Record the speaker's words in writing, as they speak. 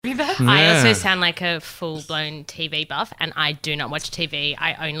I also sound like a full-blown TV buff, and I do not watch TV.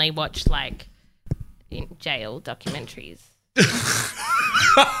 I only watch, like, in jail documentaries.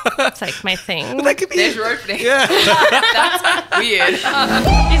 It's like my thing. Well, that could be There's your opening. Yeah. That's weird. Isn't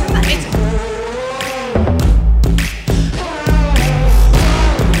that it's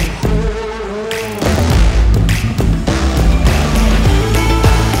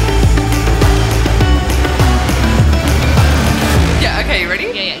Yeah, okay, you ready?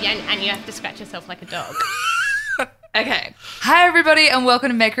 Yeah, and you have to scratch yourself like a dog. Okay. Hi, everybody, and welcome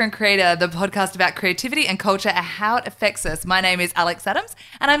to Maker and Creator, the podcast about creativity and culture and how it affects us. My name is Alex Adams,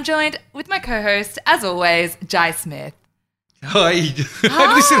 and I'm joined with my co-host, as always, Jai Smith. How are you?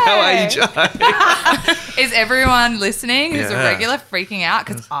 I just said, how are you, Jai? Is everyone listening who's a Yeah. regular freaking out?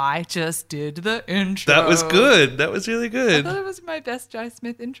 Because I just did the intro. That was good. That was really I good. thought it was my best Jai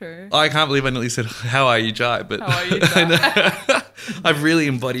Smith intro. I can't believe I nearly said, how are you, Jai? But How are you, Jai? I've really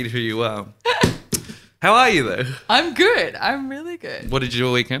embodied who you are. How are you, though? I'm good. I'm really good. What did you do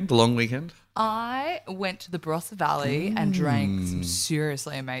all weekend? The long weekend? I went to the Barossa Valley and drank some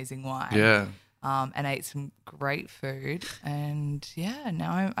seriously amazing wine. Yeah. And ate some great food. And yeah,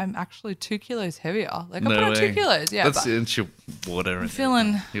 now I'm actually 2 kilos heavier. Like I put on 2 kilos. Yeah. That's but it's your water. I'm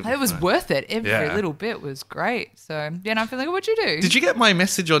feeling it was worth it. Every Yeah. little bit was great. So yeah, and I'm feeling, what'd you do? Did you get my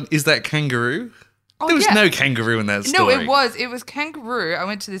message on, is that kangaroo? Oh, There was yeah. no kangaroo in that No, story. it was kangaroo. I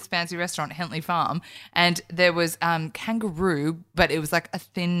went to this fancy restaurant, Hentley Farm, and there was kangaroo, but it was like a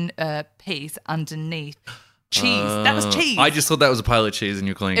thin piece underneath cheese. That was cheese. I just thought that was a pile of cheese and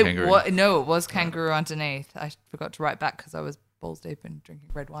you're calling it kangaroo. No, it was kangaroo underneath. I forgot to write back because I was balls deep in drinking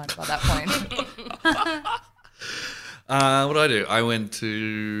red wine by that point. What did I do? I went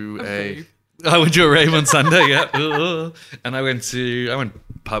to a rave on Sunday, yeah. And I went to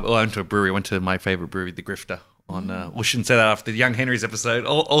a brewery. I went to my favourite brewery, the Grifter. We shouldn't say that after the Young Henry's episode.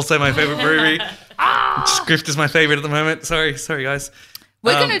 Also my favourite brewery. Grifter's my favourite at the moment. Sorry guys.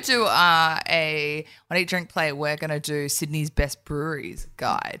 We're going to do a One Eat Drink Play. We're going to do Sydney's Best Breweries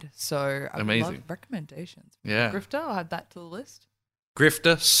guide. So I would Amazing. love recommendations. Yeah. Grifter, I'll add that to the list.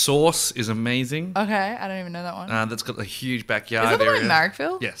 Grifter sauce is amazing. Okay, I don't even know that one. That's got a huge backyard Is that the one area. in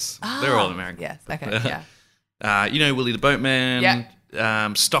Marrickville? Yes, they're all in Marrickville. Yes, okay, yeah. You know Willie the Boatman.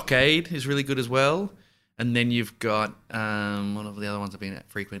 Yeah. Stockade is really good as well. And then you've got one of the other ones I've been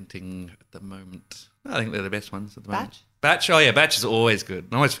frequenting at the moment. I think they're the best ones at the moment. Batch? Oh, yeah, Batch is always good.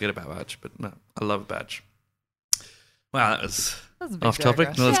 I always forget about Batch, but no, I love Batch. Wow, that was That was a big off topic.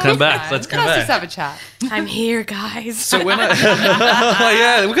 digress. No, let's Yeah, come it's back. fine. Let's come Let's back. just have a chat. I'm here, guys. So when oh,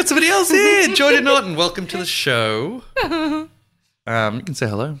 yeah, we've got somebody else here. Georgia Norton, welcome to the show. You can say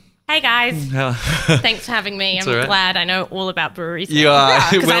hello. Hey, guys. How- Thanks for having me. I'm all right. glad I know all about breweries. You are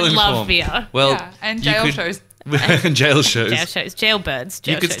Because well I love informed. beer. Well, Yeah, and you jail could- shows. and jail shows. Jail shows, jailbirds.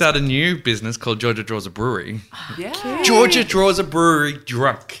 You Jail could shows. start a new business called Georgia Draws a Brewery. Yeah. Georgia Draws a Brewery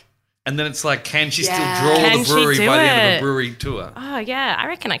drunk. And then it's like, can she still draw Can the she brewery do by the end of it? a brewery tour? Oh, yeah, I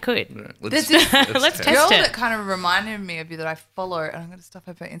reckon I could. Let's, There's this Let's test. test girl it. that kind of reminded me of you that I follow, and I'm going to stuff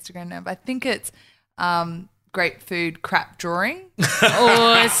up her Instagram now, but I think it's Great Food Crap Drawing.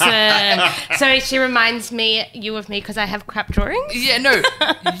 Awesome. So she reminds you of me because I have crap drawings? Yeah,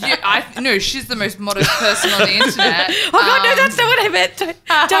 no, she's the most modest person on the internet. Oh, God, no, that's not what I meant.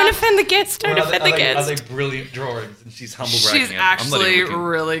 Don't offend the guests. Don't offend the Are guests. they brilliant drawings? And she's humble bragging. She's it. I'm not actually even looking.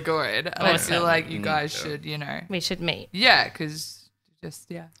 really good. And I feel Awesome. like you guys should, We should meet. yeah, because just,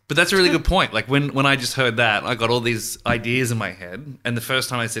 yeah. But that's a really good point. Like when I just heard that, I got all these ideas in my head. And the first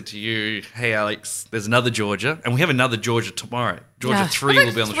time I said to you, hey, Alex, there's another Georgia. And we have another Georgia tomorrow. Georgia Yeah. 3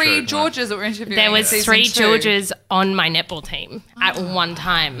 will be on the show. Three tomorrow. Georgias that we're interviewing. There in was season 3 two. Georges on my netball team at one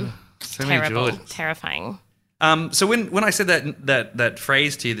time. So many Terrible. Georgias. Terrifying. So when I said that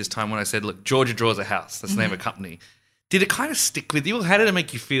phrase to you this time, when I said, look, Georgia Draws a House, that's the name of a company, did it kind of stick with you? Or how did it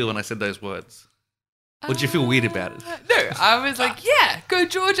make you feel when I said those words? Or did you feel weird about it? No, I was like, yeah, go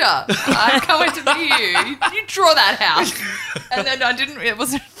Georgia. I can't wait to meet you. You draw that house. And then it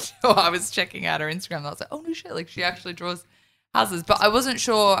wasn't sure. I was checking out her Instagram and I was like, oh, no shit. Like, she actually draws houses. But I wasn't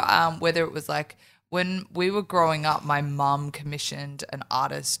sure whether it was like, when we were growing up, my mum commissioned an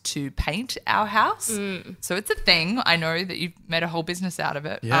artist to paint our house. So it's a thing. I know that you've made a whole business out of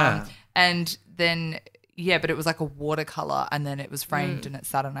it. Yeah. And then, yeah, but it was like a watercolor and then it was framed and it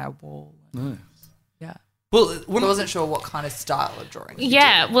sat on our wall. Nice. Yeah. Well, I when wasn't sure what kind of style of drawing. you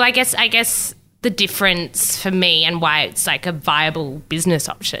Yeah, well, I guess the difference for me and why it's like a viable business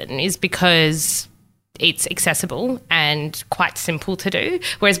option is because it's accessible and quite simple to do,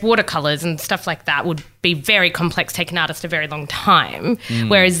 whereas watercolours and stuff like that would be very complex, take an artist a very long time,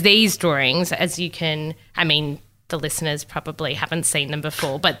 whereas these drawings, as you can, the listeners probably haven't seen them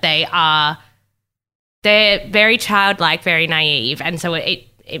before, but they're very childlike, very naive, and so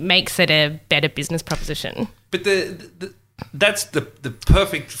it makes it a better business proposition. But that's the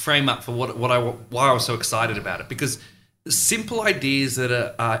perfect frame up for why I was so excited about it, because simple ideas that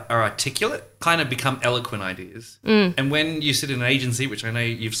are articulate kind of become eloquent ideas. And when you sit in an agency, which I know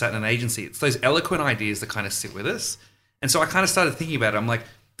you've sat in an agency, it's those eloquent ideas that kind of sit with us. And so I kind of started thinking about it. I'm like,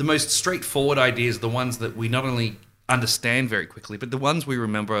 the most straightforward ideas are the ones that we not only understand very quickly, but the ones we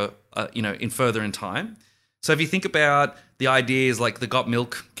remember, in further in time. So if you think about the ideas like the Got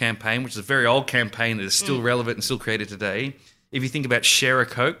Milk campaign, which is a very old campaign that is still relevant and still created today. If you think about Share a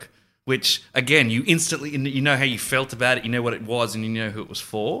Coke, which again, you instantly, you know how you felt about it, you know what it was, and you know who it was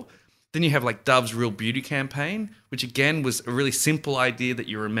for. Then you have like Dove's Real Beauty campaign, which again was a really simple idea that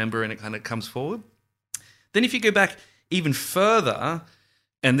you remember and it kind of comes forward. Then if you go back even further,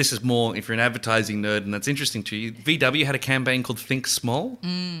 and this is more if you're an advertising nerd and that's interesting to you, VW had a campaign called Think Small.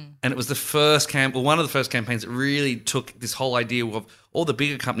 And it was the first one of the first campaigns that really took this whole idea of all the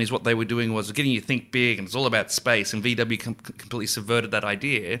bigger companies, what they were doing was getting you to think big, and it's all about space. And VW completely subverted that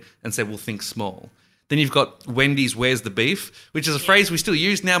idea and said, we'll think small. Then you've got Wendy's Where's the Beef, which is a phrase we still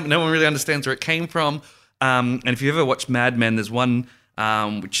use now, but no one really understands where it came from. And if you've ever watched Mad Men, there's one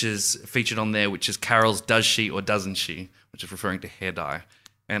which is featured on there, which is Carol's Does She or Doesn't She, which is referring to hair dye.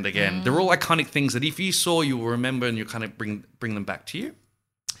 And again, they're all iconic things that if you saw, you will remember and you kind of bring them back to you.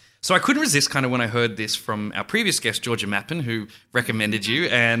 So I couldn't resist kind of when I heard this from our previous guest, Georgia Mappin, who recommended you.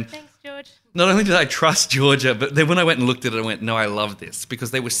 And Thanks, George. not only did I trust Georgia, but then when I went and looked at it, I went, no, I love this,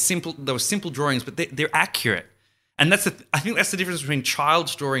 because they were simple drawings, but they're accurate. And I think that's the difference between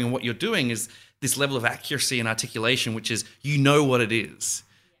child's drawing and what you're doing is this level of accuracy and articulation, which is you know what it is.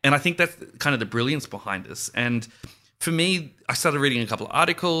 And I think that's kind of the brilliance behind this. And for me, I started reading a couple of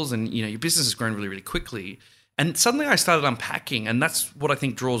articles and, your business has grown really, really quickly. And suddenly I started unpacking, and that's what I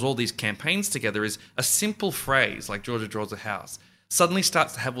think draws all these campaigns together is a simple phrase like Georgia Draws a House suddenly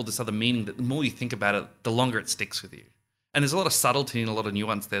starts to have all this other meaning that the more you think about it, the longer it sticks with you. And there's a lot of subtlety and a lot of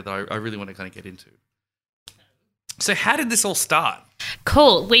nuance there that I really want to kind of get into. So how did this all start?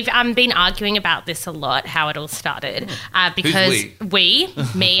 Cool. We've been arguing about this a lot, how it all started, because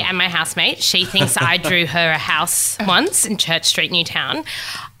me and my housemate, she thinks I drew her a house once in Church Street, Newtown.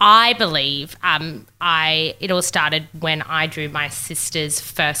 I believe it all started when I drew my sister's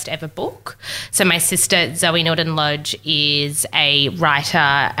first ever book. So my sister, Zoe Norton Lodge, is a writer,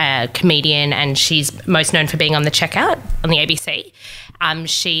 a comedian, and she's most known for being on The Checkout on the ABC.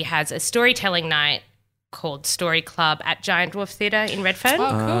 She has a storytelling night called Story Club at Giant Dwarf Theatre in Redfern.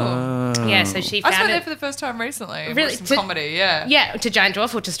 Oh, cool. Yeah, so she I found went it. there for the first time recently. Really? Some comedy, yeah. Yeah, to Giant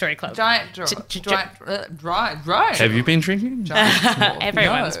Dwarf or to Story Club? Giant Dwarf. Right. Have you been drinking? Giant Dwarf.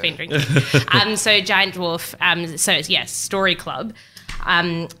 Everyone's No. been drinking. So Giant Dwarf. So yes, Story Club,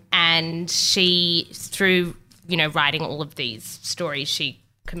 and she through writing all of these stories, she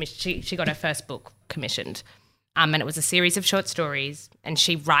got her first book commissioned, and it was a series of short stories, and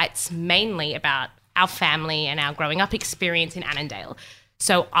she writes mainly about our family and our growing up experience in Annandale.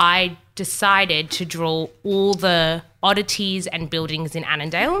 So I decided to draw all the oddities and buildings in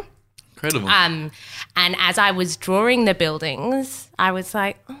Annandale. Incredible. And as I was drawing the buildings, I was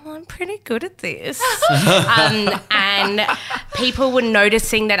like, oh, I'm pretty good at this. And people were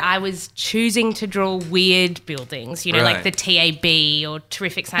noticing that I was choosing to draw weird buildings, like the TAB or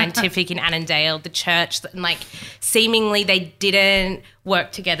Terrific Scientific in Annandale, the church, and seemingly they didn't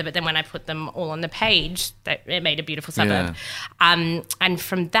work together, but then when I put them all on the page, it made a beautiful suburb. Yeah. And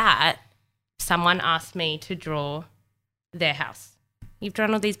from that, someone asked me to draw their house. You've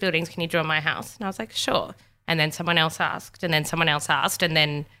drawn all these buildings, can you draw my house? And I was like, sure. And then someone else asked, and then someone else asked, and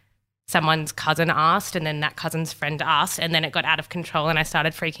then someone's cousin asked, and then that cousin's friend asked, and then it got out of control and I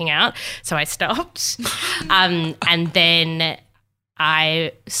started freaking out. So I stopped. And then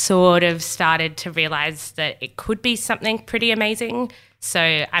I sort of started to realise that it could be something pretty amazing. So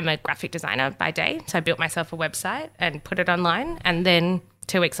I'm a graphic designer by day. So I built myself a website and put it online. And then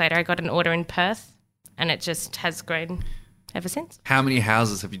 2 weeks later, I got an order in Perth, and it just has grown ever since. How many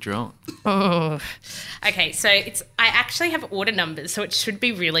houses have you drawn? Oh. Okay, so I actually have order numbers, so it should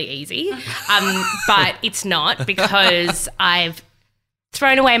be really easy, but it's not because I've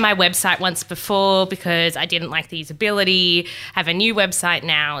thrown away my website once before because I didn't like the usability. I have a new website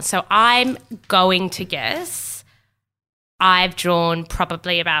now, so I'm going to guess I've drawn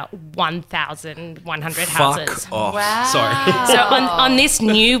probably about 1,100 houses. Fuck off. Wow. Sorry. So on this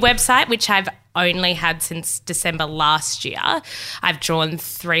new website, which I've only had since December last year, I've drawn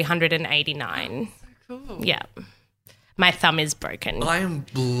 389. Cool. Yeah. my thumb is broken. I am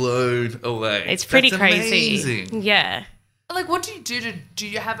blown away. It's pretty That's crazy. amazing. Yeah. Like, what do you do do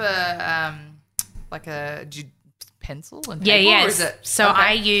you have a do you pencil and Yeah, paper, yeah. or is it So okay.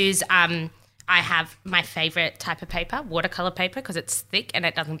 I use I have my favorite type of paper, watercolor paper, because it's thick and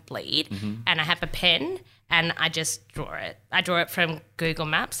it doesn't bleed. And I have a pen and I just draw it. I draw it from Google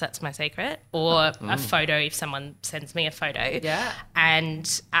Maps, that's my secret, or a photo if someone sends me a photo. Yeah.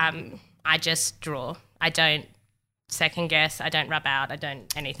 And I just draw. I don't second guess. I don't rub out. I don't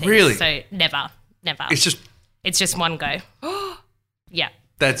anything. Really? So never. It's just one go. Yeah.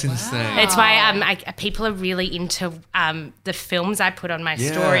 That's insane. It's why people are really into the films I put on my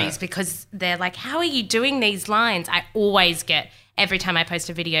Yeah. stories, because they're like, how are you doing these lines? I always get, every time I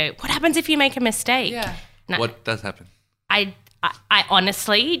post a video, what happens if you make a mistake? Yeah. And What does happen? I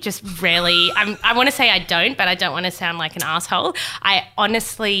honestly just rarely, I want to say I don't, but I don't want to sound like an asshole. I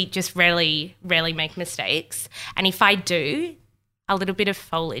honestly just rarely make mistakes. And if I do, a little bit of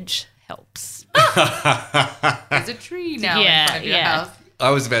foliage helps. There's a tree now Yeah, in front of your yeah. house. I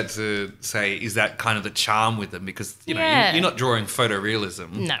was about to say, is that kind of the charm with them? Because, you know, Yeah. you're not drawing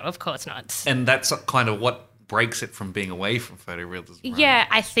photorealism. No, of course not. And that's kind of what breaks it from being away from photorealism. Right? Yeah,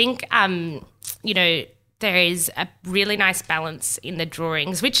 I think, you know, there is a really nice balance in the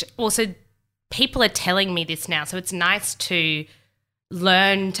drawings, which also people are telling me this now. So it's nice to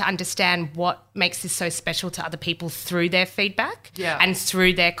learn to understand what makes this so special to other people through their feedback and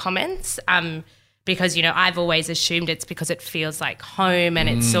through their comments. Because, you know, I've always assumed it's because it feels like home and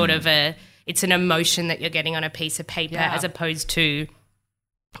it's sort of it's an emotion that you're getting on a piece of paper as opposed to,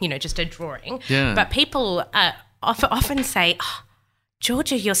 you know, just a drawing. Yeah. But people often say, oh,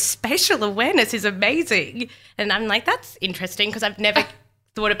 Georgia, your spatial awareness is amazing. And I'm like, that's interesting because I've never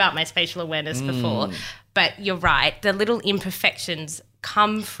thought about my spatial awareness before. But you're right. The little imperfections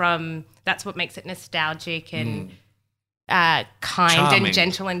come from, that's what makes it nostalgic and kind Charming. and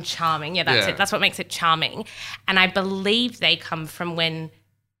gentle and charming. Yeah, that's Yeah. it. That's what makes it charming. And I believe they come from when,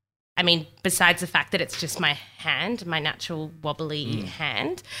 I mean, besides the fact that it's just my hand, my natural wobbly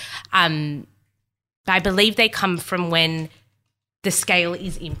hand, I believe they come from when the scale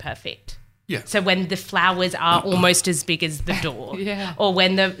is imperfect. Yeah. So when the flowers are almost as big as the door, or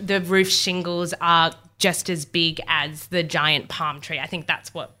when the roof shingles are just as big as the giant palm tree, I think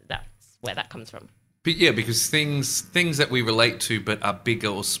that's where that comes from. But yeah, because things that we relate to but are bigger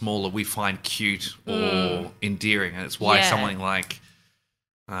or smaller, we find cute or endearing, and it's why Yeah. someone like,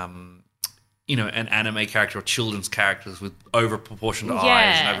 you know, an anime character or children's characters with over-proportioned eyes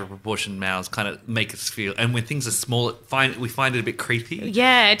Yeah. and over-proportioned mouths kind of make us feel. And when things are small, we find it a bit creepy.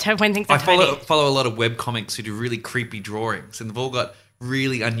 Yeah, when things are I tiny. follow a lot of webcomics who do really creepy drawings, and they've all got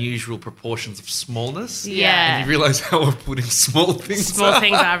really unusual proportions of smallness. Yeah. And you realise how off-putting small things Small are.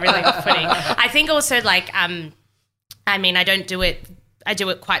 things are really off-putting. I think also like, I mean, I do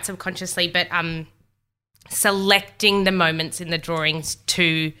it quite subconsciously, but selecting the moments in the drawings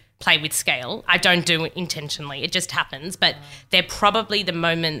to play with scale, I don't do it intentionally. It just happens. But they're probably the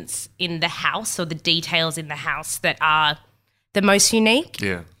moments in the house or the details in the house that are the most unique.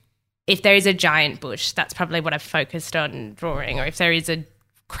 Yeah. If there is a giant bush, that's probably what I've focused on drawing, or if there is a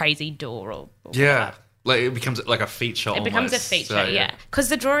crazy door or Yeah. Like it becomes like a feature. it becomes a almost. feature, So, yeah. Because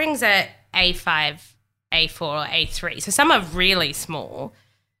the drawings are A5, A4, or A3. So some are really small.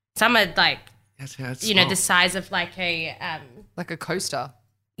 Some are like, Yes, yeah, it's you know, small. the size of like a, Like a coaster.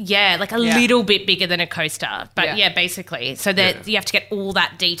 like a Yeah. little bit bigger than a coaster. But Yeah. basically. So that you have to get all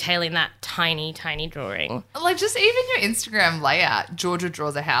that detail in that tiny, tiny drawing. Like just even your Instagram layout, Georgia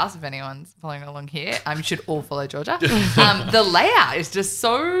Draws a House, if anyone's following along here, you should all follow Georgia. The layout is just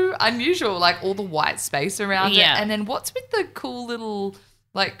so unusual, like all the white space around Yeah. it. And then what's with the cool little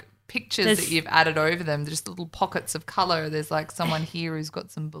like pictures There's- that you've added over them, just little pockets of colour. There's like someone here who's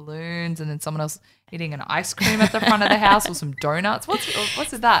got some balloons and then someone else eating an ice cream at the front of the house or some donuts. What's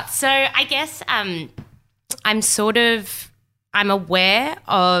with that? So I guess I'm aware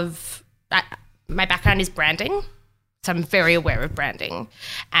of my background is branding. So I'm very aware of branding,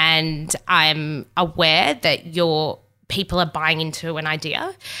 and I'm aware that people are buying into an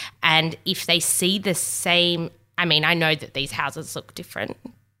idea, and if they see the same, I mean, I know that these houses look different,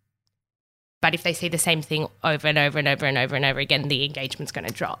 but if they see the same thing over and over and over and over and over again, the engagement's going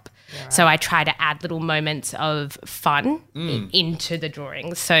to drop. Yeah, right. So I try to add little moments of fun into the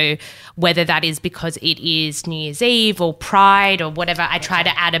drawings. So whether that is because it is New Year's Eve or Pride or whatever, I try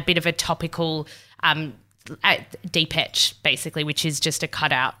to add a bit of a topical deep etch, basically, which is just a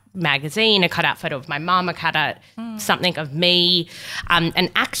cutout magazine, a cutout photo of my mum, a cutout something of me.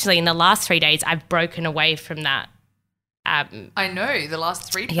 And actually, in the last 3 days, I've broken away from that. I know the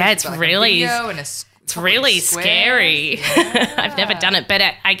last 3 Yeah, it's like really a video and It's really scary. I've never done it, but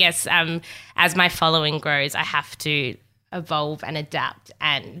I guess as my following grows, I have to evolve and adapt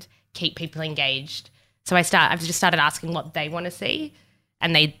and keep people engaged. So I've just started asking what they want to see,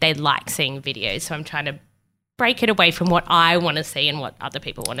 and they like seeing videos. So I'm trying to break it away from what I want to see and what other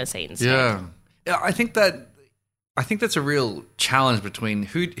people want to see instead. Yeah, I think that's a real challenge between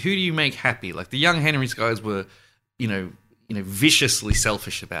who do you make happy? Like the young Henrys guys were, viciously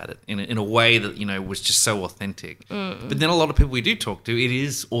selfish about it in a way that was just so authentic. But then a lot of people we do talk to, it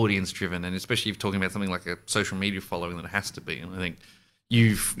is audience driven, and especially if you're talking about something like a social media following, that it has to be. And I think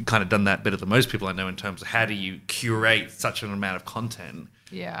you've kind of done that better than most people I know in terms of how do you curate such an amount of content.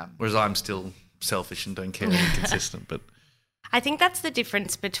 Yeah. Whereas I'm still selfish and don't care and inconsistent, but. I think that's the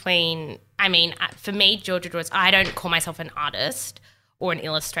difference between, for me, Georgia Draws, I don't call myself an artist or an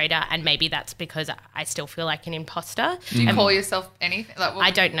illustrator, and maybe that's because I still feel like an imposter. Do you call yourself anything? Like, I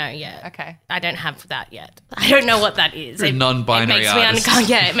don't know yet. Okay. I don't have that yet. I don't know what that is. You're a non-binary artist.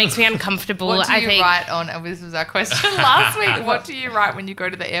 It makes me uncomfortable. What do you write on, this was our question last week, what do you write when you go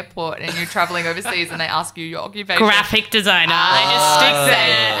to the airport and you're traveling overseas and they ask you your occupation? Graphic designer. I just stick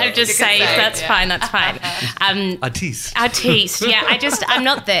there. I just say, that's fine, that's fine. Artiste, yeah. I'm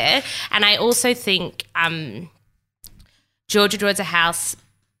not there. And I also think Georgia Draws a House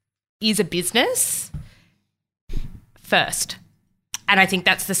is a business first. And I think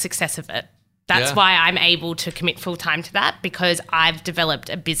that's the success of it. That's why I'm able to commit full time to that, because I've developed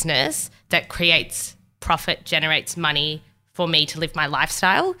a business that creates profit, generates money for me to live my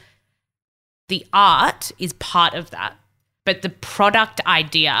lifestyle. The art is part of that. But the product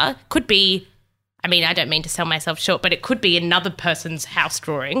idea could be, I don't mean to sell myself short, but it could be another person's house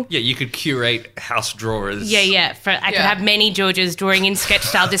drawing. Yeah, you could curate house drawers. Yeah. I could have many Georges drawing in sketch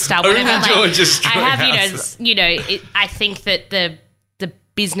style, this style, whatever. Only Georges drawing houses. I think that the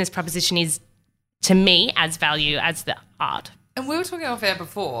business proposition is, to me, as value as the art. And we were talking off air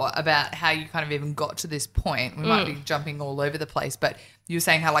before about how you kind of even got to this point. We might be jumping all over the place, but you were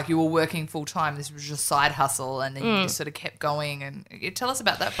saying how like you were working full time. This was your side hustle, and then you just sort of kept going. And tell us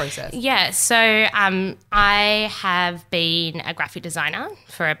about that process. Yeah, so I have been a graphic designer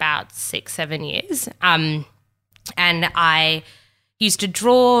for about 6-7 years, and I used to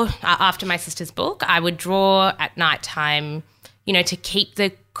draw after my sister's book. I would draw at nighttime, to keep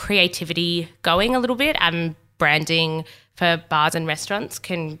the creativity going a little bit. Branding for bars and restaurants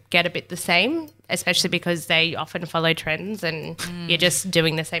can get a bit the same, especially because they often follow trends and you're just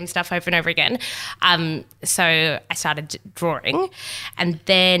doing the same stuff over and over again. So I started drawing, and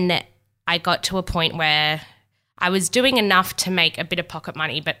then I got to a point where I was doing enough to make a bit of pocket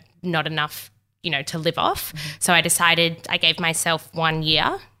money, but not enough, to live off. So I gave myself 1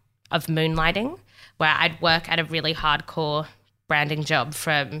 year of moonlighting where I'd work at a really hardcore branding job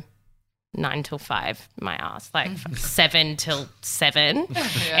from 9 till 5, my ass, like 7 till 7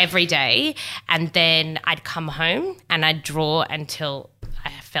 every day. And then I'd come home and I'd draw until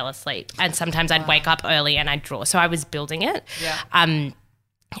I fell asleep. And sometimes I'd wake up early and I'd draw. So I was building it. Yeah. And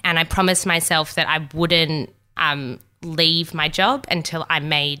I promised myself that I wouldn't leave my job until I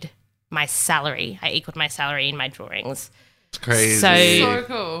made my salary. I equaled my salary in my drawings. It's crazy. So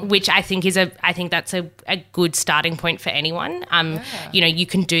cool. Which I think that's a good starting point for anyone. You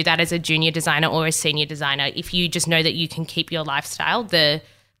can do that as a junior designer or a senior designer. If you just know that you can keep your lifestyle, the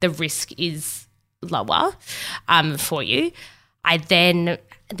risk is lower for you. I then,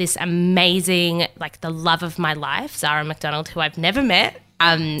 this amazing, like the love of my life, Zara McDonald, who I've never met,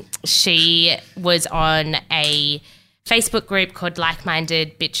 she was on a Facebook group called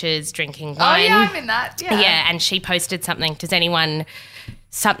Like-Minded Bitches Drinking Wine. Oh, yeah, I'm in that. Yeah, and she posted something. I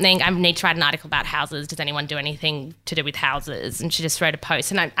need to write an article about houses. Does anyone do anything to do with houses? And she just wrote a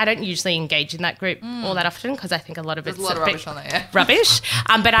post. And I don't usually engage in that group all that often because I think a lot of There's it's a lot of rubbish on there, yeah. Rubbish.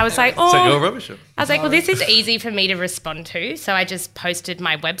 But I was like, So you're rubbish. I was like, well, this is easy for me to respond to. So I just posted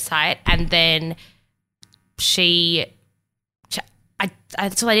my website, and then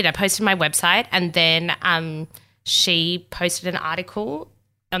that's all I did. I posted my website, and then she posted an article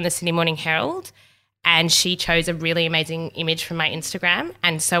on the Sydney Morning Herald, and she chose a really amazing image from my Instagram,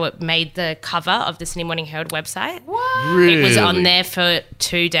 and so it made the cover of the Sydney Morning Herald website. What? Really? It was on there for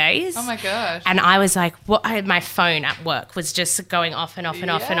 2 days. Oh, my gosh. And I was like, what? My phone at work was just going off and off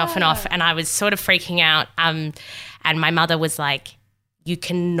and off and off and off, and I was sort of freaking out. And my mother was like, you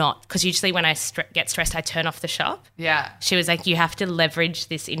cannot, because usually when I get stressed, I turn off the shop. Yeah. She was like, you have to leverage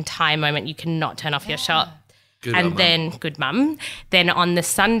this entire moment. You cannot turn off your shop. Good mum. Then on the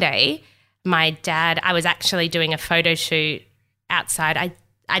Sunday, my dad, I was actually doing a photo shoot outside.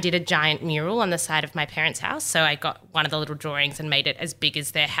 I did a giant mural on the side of my parents' house. So I got one of the little drawings and made it as big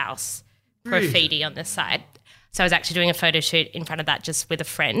as their house graffiti on the side. So I was actually doing a photo shoot in front of that just with a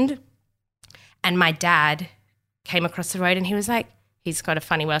friend. And my dad came across the road and he was like, he's got a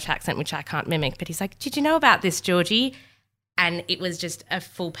funny Welsh accent, which I can't mimic, but he's like, did you know about this, Georgie? And it was just a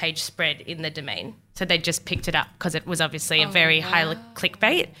full page spread in the Domain. So they just picked it up because it was obviously a very high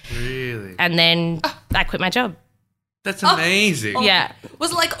clickbait. Really? And then I quit my job. That's amazing. Yeah.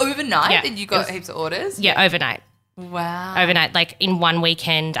 Was it like overnight Yeah. that you got heaps of orders? Yeah, overnight. Wow. Overnight, like in one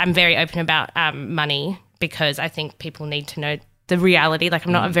weekend. I'm very open about money because I think people need to know the reality. Like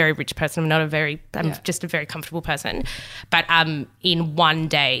I'm not a very rich person. I'm just a very comfortable person. But in one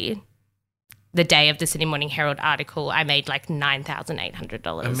day, the day of the Sydney Morning Herald article, I made like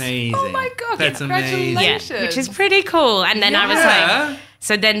 $9,800. Amazing. Oh my God. That's amazing. Congratulations. Yeah, which is pretty cool. And then I was Yeah. like,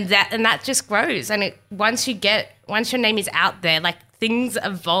 so then that just grows. And once your name is out there, like things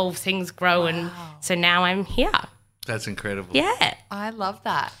evolve, things grow. And so now I'm here. That's incredible. Yeah. I love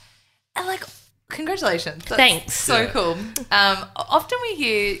that. And like, congratulations. That's Thanks. So Yeah. cool. Often we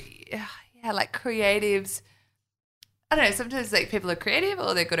hear, like creatives. I don't know. Sometimes like people are creative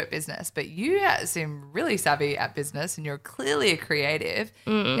or they're good at business, but you seem really savvy at business, and you're clearly a creative.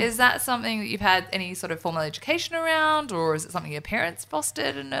 Is that something that you've had any sort of formal education around, or is it something your parents fostered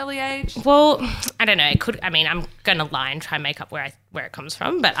at an early age? Well, I don't know. It could. I mean, I'm gonna lie and try and make up where it comes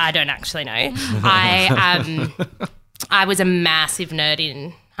from, but I don't actually know. I was a massive nerd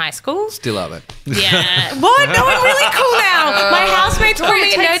in high school. Still love it. Yeah. What? No, I'm really cool now. My housemates call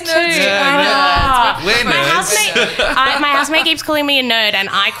me a nerd takes too. nerds to I know. We're My nerds. my housemate keeps calling me a nerd, and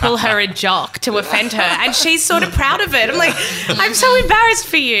I call her a jock to offend her, and she's sort of proud of it. I'm like, I'm so embarrassed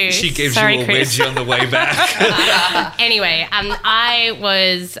for you. She gives Sorry, you a Chris. wedgie on the way back. Anyway, I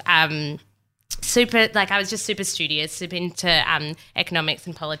was I was just super studious, super into economics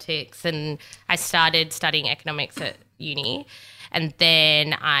and politics, and I started studying economics at uni, and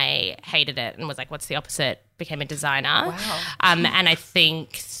then I hated it and was like, what's the opposite? Became a designer. Wow. And I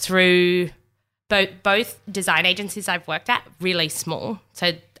think through both design agencies I've worked at, really small.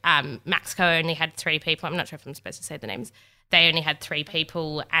 So Maxco only had 3 people. I'm not sure if I'm supposed to say the names. They only had 3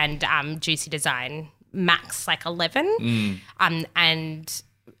 people, and Juicy Design, max like 11. And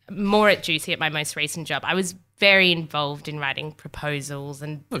more at Juicy at my most recent job. I was very involved in writing proposals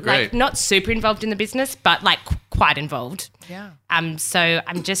and great. like not super involved in the business, but like quite involved. Yeah. So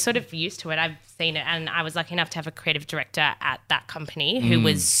I'm just sort of used to it. I've seen it, and I was lucky enough to have a creative director at that company who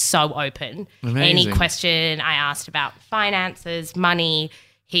was so open. Amazing. Any question I asked about finances, money,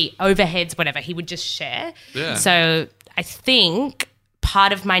 overheads, whatever, he would just share. Yeah. So I think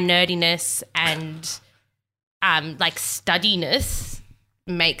part of my nerdiness and like studiness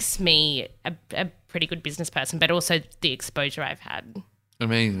makes me a pretty good business person, but also the exposure I've had.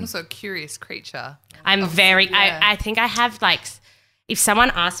 Amazing. Also a curious creature. I'm very, yeah. I think I have like, if someone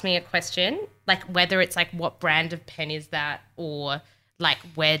asks me a question, like whether it's like what brand of pen is that, or like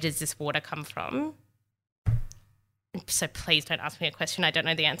where does this water come from? So please don't ask me a question I don't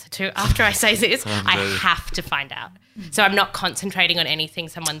know the answer to. After I say this, I have to find out. So I'm not concentrating on anything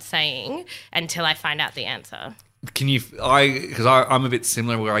someone's saying until I find out the answer. Can you? Because I'm a bit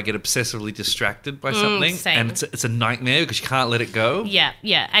similar, where I get obsessively distracted by something, same. and it's a nightmare because you can't let it go. Yeah,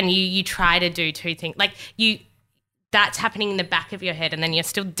 yeah. And you try to do 2 things. Like that's happening in the back of your head, and then you're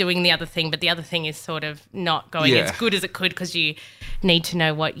still doing the other thing, but the other thing is sort of not going Yeah. as good as it could because you need to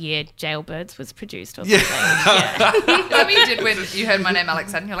know what year Jailbirds was produced or something. Yeah. Is that what you did when you heard my name,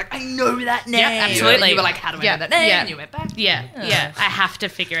 Alex and you're like, I know that name. Yeah, absolutely. You were like, how do I Yeah, know that name? yeah. And you went back. Yeah, yeah. I have to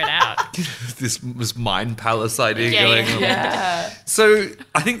figure it out. This was mind palace idea Yeah, going yeah. on. Yeah. So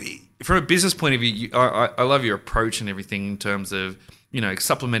I think from a business point of view, I love your approach and everything in terms of,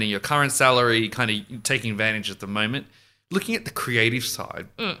 supplementing your current salary, kind of taking advantage at the moment. Looking at the creative side,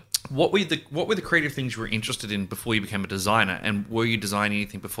 what were the creative things you were interested in before you became a designer? And were you designing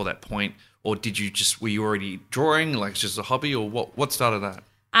anything before that point? Or were you already drawing, like just a hobby, or what started that?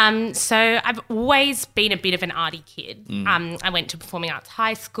 So I've always been a bit of an arty kid. I went to performing arts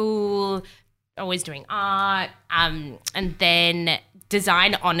high school, always doing art. And then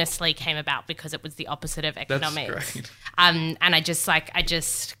design honestly came about because it was the opposite of economics. great. And I just had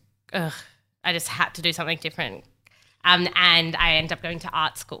to do something different. And I ended up going to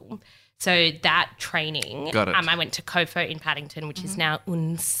art school. So that training, Got it. I went to COFO in Paddington, which is now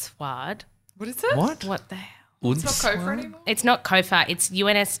UNSWAD. What is it? What? What the hell? It's not Kofa anymore? It's not COFA, it's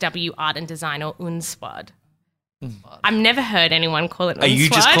UNSW Art and Design, or UNSWAD. I've never heard anyone call it UNSWAD. Are you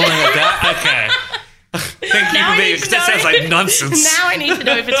just calling it that? Okay. Thank you Now for I being, need to because that sounds know. like nonsense. Now I need to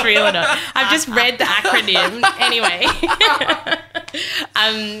know if it's real or not. I've just read the acronym. Anyway.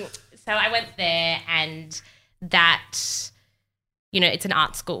 So I went there, and that it's an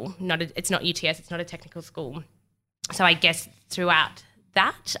art school, it's not UTS, it's not a technical school. So I guess throughout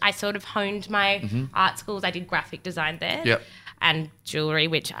that, I sort of honed my art schools. I did graphic design there. Yep. And jewellery,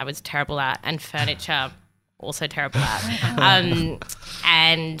 which I was terrible at, and furniture, also terrible at.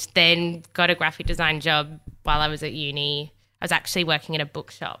 And then got a graphic design job while I was at uni. I was actually working in a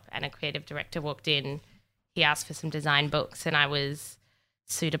bookshop, and a creative director walked in. He asked for some design books, and I was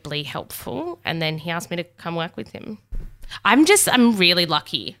suitably helpful. And then he asked me to come work with him. I'm really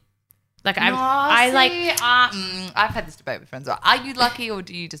lucky. Like I've had this debate with friends. Are you lucky, or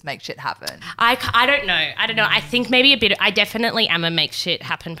do you just make shit happen? I don't know. I think maybe a bit. I definitely am a make shit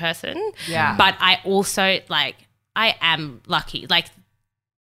happen person. Yeah. But I also I am lucky. Like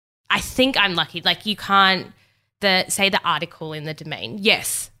I think I'm lucky. Like you can't say the article in the Domain.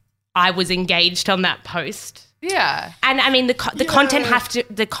 Yes, I was engaged on that post. Yeah. And I mean the content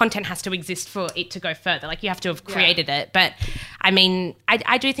has to exist for it to go further. Like you have to have created it. But I mean,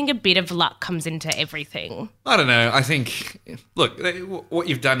 I do think a bit of luck comes into everything. I don't know. I think, look, what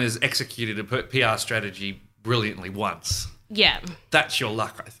you've done is executed a PR strategy brilliantly once. Yeah. That's your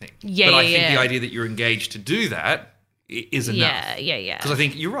luck, I think. Yeah, but I think the idea that you're engaged to do that is enough. Yeah. Because I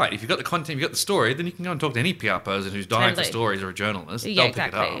think you're right. If you've got the content, you've got the story, then you can go and talk to any PR person who's dying for stories or a journalist. Yeah, They'll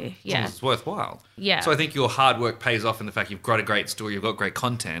exactly. pick it up. As long as it's worthwhile. Yeah. So I think your hard work pays off in the fact you've got a great story, you've got great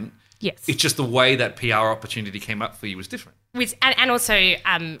content. Yes. It's just the way that PR opportunity came up for you was different. And also,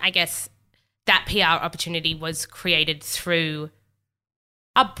 I guess that PR opportunity was created through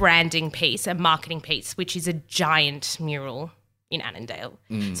a branding piece, a marketing piece, which is a giant mural in Annandale.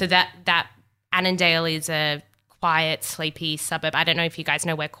 So that Annandale is a quiet, sleepy suburb. I don't know if you guys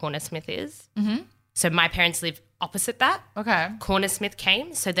know where Cornersmith is. Mm-hmm. So my parents live opposite that. Okay. Cornersmith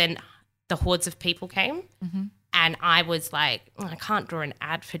came, so then the hordes of people came. Mm-hmm. And I was like, I can't draw an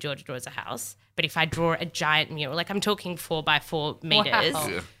ad for Georgia Draws a House, but if I draw a giant mural, like I'm talking 4x4 meters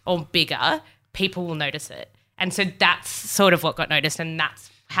or bigger, people will notice it. And so that's sort of what got noticed, and that's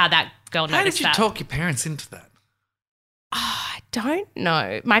how that girl noticed that. How did you talk your parents into that? I don't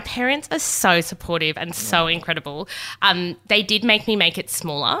know. My parents are so supportive and so incredible. They did make me make it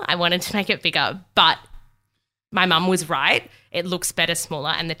smaller. I wanted to make it bigger, but my mum was right. It looks better smaller,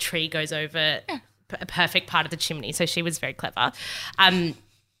 and the tree goes over a perfect part of the chimney. So she was very clever.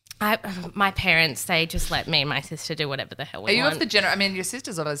 My parents, they just let me and my sister do whatever the hell we want. Are you of the generation? I mean, your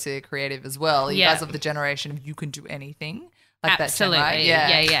sister's obviously a creative as well. Are you Yeah. guys of the generation of you can do anything? Like Absolutely. That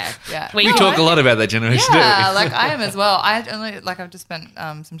gen, right? Yeah. We talk a lot about that generation, don't we? Yeah, like I am as well. I've just spent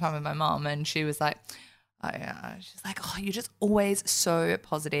some time with my mom, and she was like, she's like, oh, you're just always so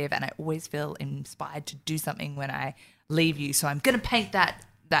positive, and I always feel inspired to do something when I leave you. So I'm gonna paint that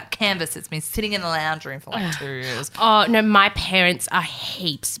canvas that's been sitting in the lounge room for like 2 years. Oh, no, my parents are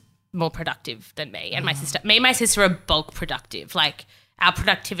heaps more productive than me and my sister. Me and my sister are bulk productive. Like our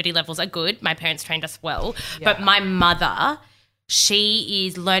productivity levels are good. My parents trained us well. Yeah. But my mother, she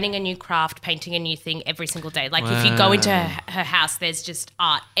is learning a new craft, painting a new thing every single day. Like if you go into her house, there's just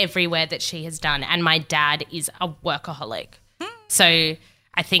art everywhere that she has done. And my dad is a workaholic. So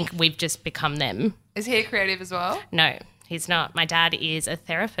I think we've just become them. Is he a creative as well? No, he's not. My dad is a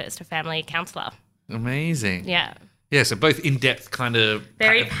therapist, a family counsellor. Amazing. Yeah. Yeah, so both in-depth kind of...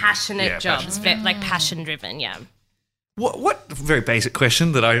 Very passionate jobs, passionate. like passion-driven, yeah. What very basic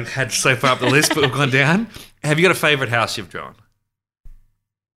question that I had so far up the list but we've gone down. Have you got a favourite house you've drawn?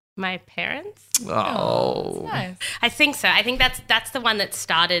 My parents? Oh. Nice. I think so. I think that's the one that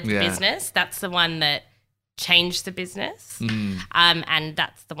started Yeah. business. That's the one that changed the business. And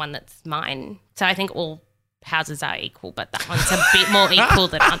that's the one that's mine. So I think all houses are equal, but that one's a bit more equal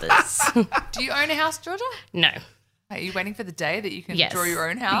than others. Do you own a house, Georgia? No. Are you waiting for the day that you can Yes. draw your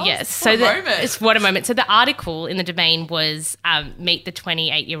own house? Yes. What a So moment. it's what a moment. So the article in the Domain was meet the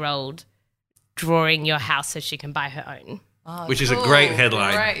 28-year-old drawing your house so she can buy her own. Oh, Which is a great cool.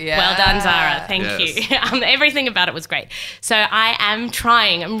 headline. Right, yeah. Well done, Zara. Thank Yes. you. Everything about it was great. So I am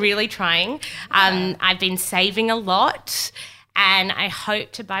trying. I'm really trying. I've been saving a lot, and I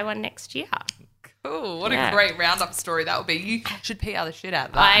hope to buy one next year. Cool. What Yeah. a great roundup story that would be. You should PR the shit out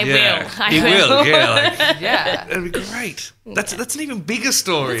of that. I will. You will, yeah. Like, yeah. that'd be great. That's an even bigger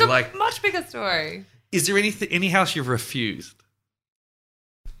story. It's a Like, much bigger story. is there any house you've refused?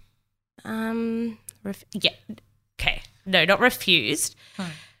 Yeah. Okay. No, not refused.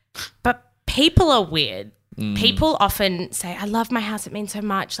 But people are weird. People often say, I love my house. It means so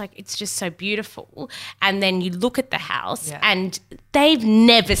much. Like, it's just so beautiful. And then you look at the house and they've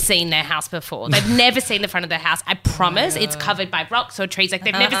never seen their house before. They've never seen the front of their house. I promise it's covered by rocks or trees. Like,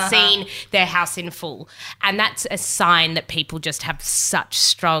 they've never seen their house in full. And that's a sign that people just have such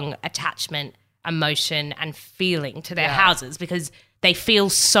strong attachment emotion and feeling to their Yeah. houses because they feel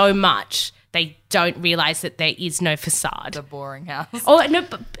so much. They don't realize that there is no facade. The boring house. Oh no,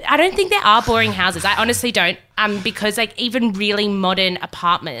 but I don't think there are boring houses. I honestly don't. Because like even really modern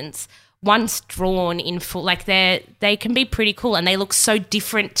apartments, once drawn in full, like they can be pretty cool and they look so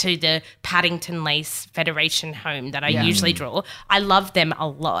different to the Paddington Lace Federation home that I usually draw. I love them a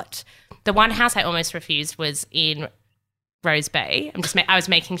lot. The one house I almost refused was in Rose Bay. I was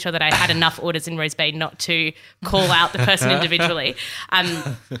making sure that I had enough orders in Rose Bay not to call out the person individually.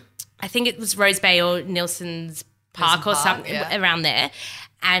 I think it was Rose Bay or Nilsson's Park or something around there.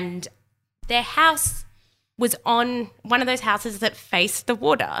 And their house was on one of those houses that faced the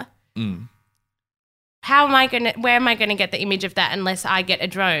water. Mm. Where am I going to get the image of that unless I get a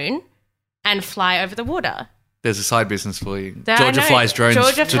drone and fly over the water? There's a side business for you. I Georgia know. flies drones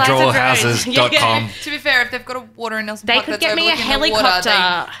Georgia to flies a drone. drawhouses.com. To be fair, if they've got a water in Nelson They Park could that's get me a overlooking the water,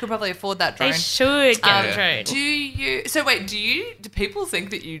 helicopter. they could probably afford that drone. They should get a drone. Do people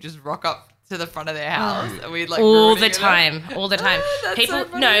think that you just rock up to the front of their house? Are we like all ruining the it? time, all the time. That's People, so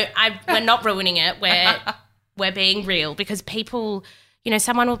funny. no, we're not ruining it. We're being real because people,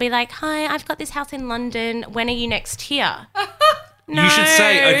 someone will be like, "Hi, I've got this house in London. When are you next here?" No. You should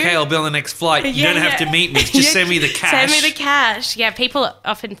say, okay, I'll be on the next flight. You Yeah, don't have yeah. to meet me. Just send me the cash. Send me the cash. Yeah, people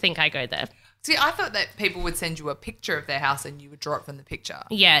often think I go there. See, I thought that people would send you a picture of their house and you would draw it from the picture.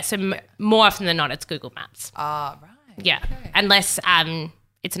 Yeah, so more often than not, it's Google Maps. Ah, right. Yeah, Okay. unless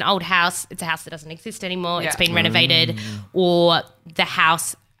it's an old house, it's a house that doesn't exist anymore, it's Yeah. been renovated, or the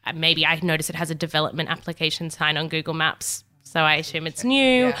house, maybe I notice it has a development application sign on Google Maps, so I assume it's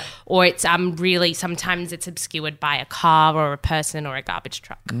new, Yeah. or it's really, sometimes it's obscured by a car or a person or a garbage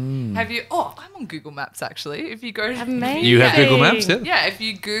truck. Have you? Oh, I'm on Google Maps actually. If you go, Amazing. You have Google Maps, yeah? yeah, if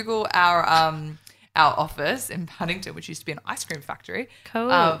you Google our office in Paddington, which used to be an ice cream factory,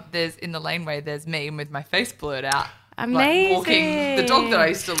 Cool. there's in the laneway. There's me with my face blurred out, Amazing. like walking the dog that I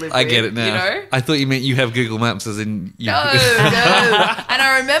used to live with. I get it now. You know. I thought you meant you have Google Maps as in you. No. And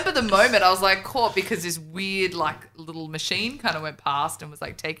I remember the moment I was like caught because this weird like little machine kind of went past and was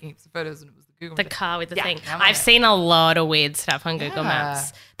like taking heaps of photos and it was the Google The machine. car with the Yeah, thing. I'm on I've it. seen a lot of weird stuff on Google Yeah.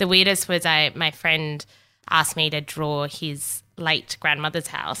 Maps. The weirdest was my friend asked me to draw his late grandmother's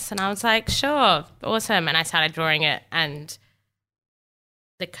house, and I was like, sure, awesome. And I started drawing it, and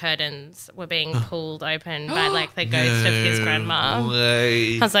the curtains were being pulled open by like the ghost of his grandma.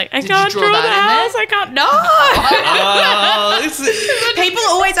 Way. I was like, I Did you can't draw draw the that in there? house. I can't. No. Oh, it's- People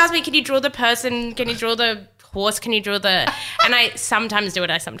always ask me, can you draw the person? Can you draw the horse? Can you draw the? And I sometimes do it.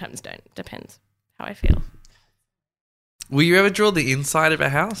 I sometimes don't. Depends how I feel. Will you ever draw the inside of a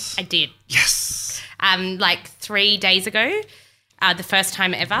house? I did. Yes. Like 3 days ago, the first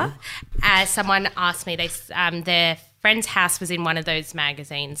time ever, someone asked me, their friend's house was in one of those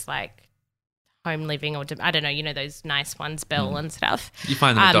magazines like Home Living or I don't know, those nice ones, Belle and stuff. You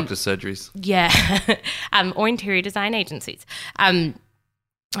find them at doctor's surgeries. Yeah. Or interior design agencies. I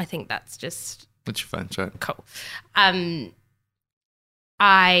think that's just What's your phone, right? cool.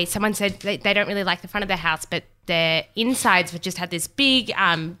 Someone said they don't really like the front of their house, but their insides have just had this big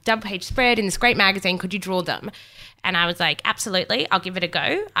double-page spread in this great magazine. Could you draw them? And I was like, absolutely, I'll give it a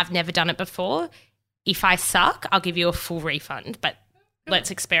go. I've never done it before. If I suck, I'll give you a full refund, but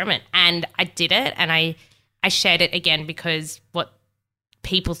let's experiment. And I did it, and I shared it again because what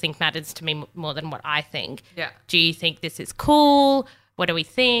people think matters to me more than what I think. Yeah. Do you think this is cool? What do we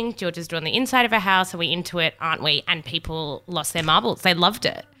think? Georgia's drawn the inside of a house. Are we into it? Aren't we? And people lost their marbles. They loved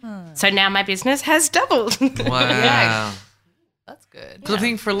it. So now my business has doubled. Wow. That's good. Because I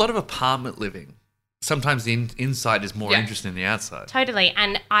think for a lot of apartment living, sometimes the inside is more Yeah. interesting than the outside. Totally.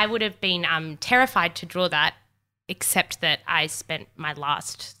 And I would have been terrified to draw that, except that I spent my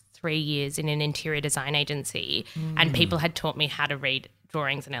last 3 years in an interior design agency and people had taught me how to read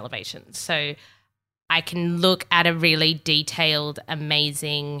drawings and elevations. So I can look at a really detailed,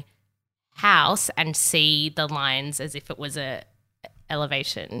 amazing house and see the lines as if it was a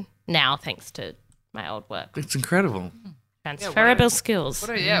elevation now, thanks to my old work. It's incredible. Transferable skills.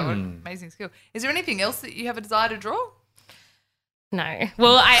 What an amazing skill. Is there anything else that you have a desire to draw? No.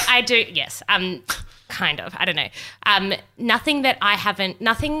 Well, I do, yes. Kind of. I don't know. Nothing that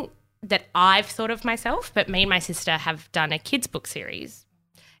I've thought of myself, but me and my sister have done a kids' book series.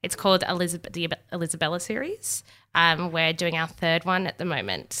 It's called the Elizabella series. We're doing our third one at the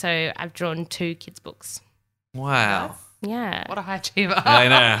moment. So I've drawn 2 kids' books. Wow. Yeah. What a high achiever. I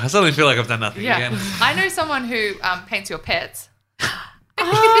know. I suddenly feel like I've done nothing Yeah. again. I know someone who paints your pets.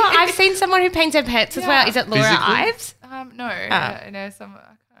 Oh, I've seen someone who paints her pets as well. Yeah. Is it Laura Physically? Ives? No, I know some.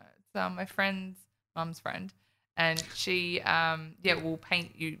 It's my friend's mum's friend, and she will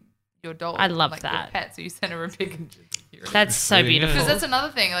paint you your dog. I love like that. Your pet, so you send her a pic and just That's so Really good. beautiful. because that's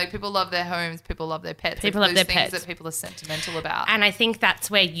another thing. Like people love their homes, people love their pets. People like, love those their things pets. that people are sentimental about. And I think that's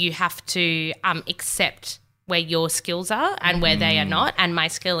where you have to accept where your skills are and where they are not. And my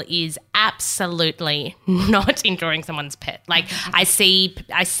skill is absolutely not in drawing someone's pet. Like I see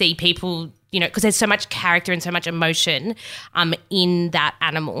people, because there's so much character and so much emotion in that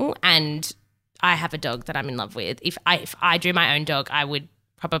animal. And I have a dog that I'm in love with. If I drew my own dog, I would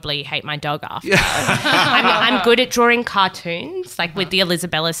probably hate my dog after. I'm good at drawing cartoons, like with the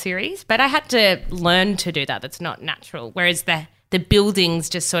Elisabella series, but I had to learn to do that. That's not natural. Whereas the buildings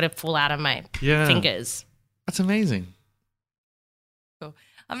just sort of fall out of my fingers. That's amazing. Cool.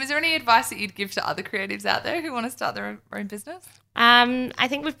 Is there any advice that you'd give to other creatives out there who want to start their own business? I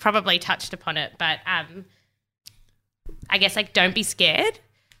think we've probably touched upon it, but I guess like don't be scared.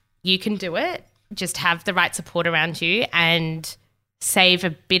 You can do it. Just have the right support around you and save a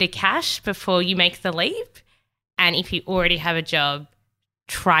bit of cash before you make the leap. And if you already have a job,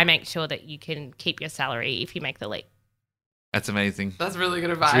 try make sure that you can keep your salary if you make the leap. That's amazing. That's really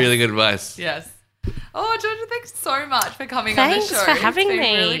good advice. It's really good advice. Yes. Oh, Georgia, thanks so much for coming Thanks on the show. for having It's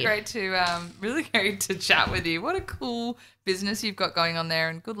been me. really great to chat with you. What a cool business you've got going on there,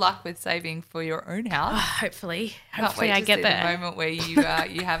 and good luck with saving for your own house. Hopefully Can't wait I to get see there. the moment where you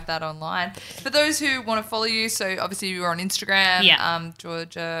you have that online. For those who want to follow you, so obviously you are on Instagram. Yeah.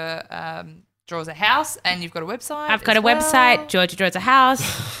 Georgia Draws a House, and you've got a website. I've got as a website, well. Georgia Draws a House.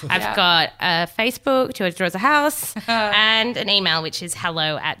 I've Yeah. got a Facebook, Georgia Draws a House, and an email, which is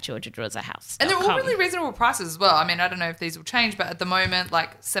hello@georgiadrawsahouse.com. And they're all really reasonable prices as well. I mean, I don't know if these will change, but at the moment,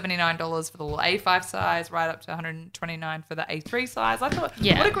 like $79 for the little A5 size, right up to $129 for the A3 size. I thought,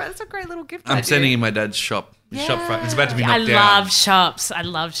 Yeah. that's a great little gift I'm idea. sending in my dad's shop. His shop front. It's about to be I knocked down. love shops. I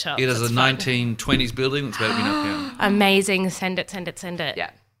love shops. It is a It's fun. 1920s building that's about to be knocked down. Amazing. Send it.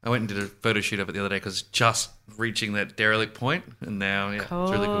 Yeah. I went and did a photo shoot of it the other day because just reaching that derelict point, and now it's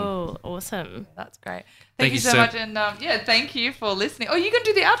really cool. Awesome. That's great. Thank Thank you you so so- much. And thank you for listening. Oh, you can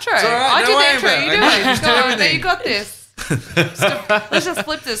do the outro. all right, I don't do the worry intro. about You it. do I it. just do Go on, there everything. you got this. Let's just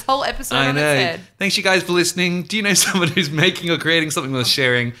flip this whole episode I on know. its head. Thanks, you guys, for listening. Do you know someone who's making or creating something worth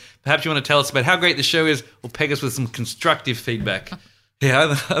sharing? Perhaps you want to tell us about how great the show is, or peg us with some constructive feedback.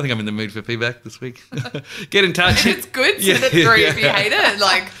 Yeah, I think I'm in the mood for feedback this week. Get in touch. If it's good, send it Yeah, through. yeah. If you hate it,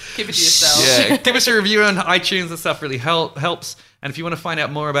 like, keep it to yourself. Yeah, give us a review on iTunes. That stuff really helps. And if you want to find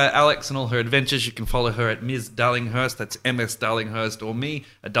out more about Alex and all her adventures, you can follow her at Ms. Darlinghurst. That's MS Darlinghurst, or me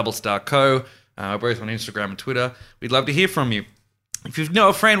at Double Star Co. We're both on Instagram and Twitter. We'd love to hear from you. If you know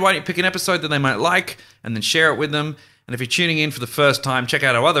a friend, why don't you pick an episode that they might like and then share it with them? And if you're tuning in for the first time, check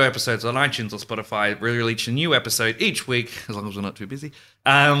out our other episodes on iTunes or Spotify. We release a new episode each week, as long as we're not too busy.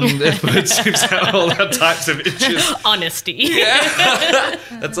 It suits out all our types of itches. Honesty.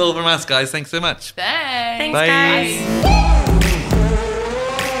 That's all from us, guys. Thanks so much. Thanks. Thanks, Bye. guys.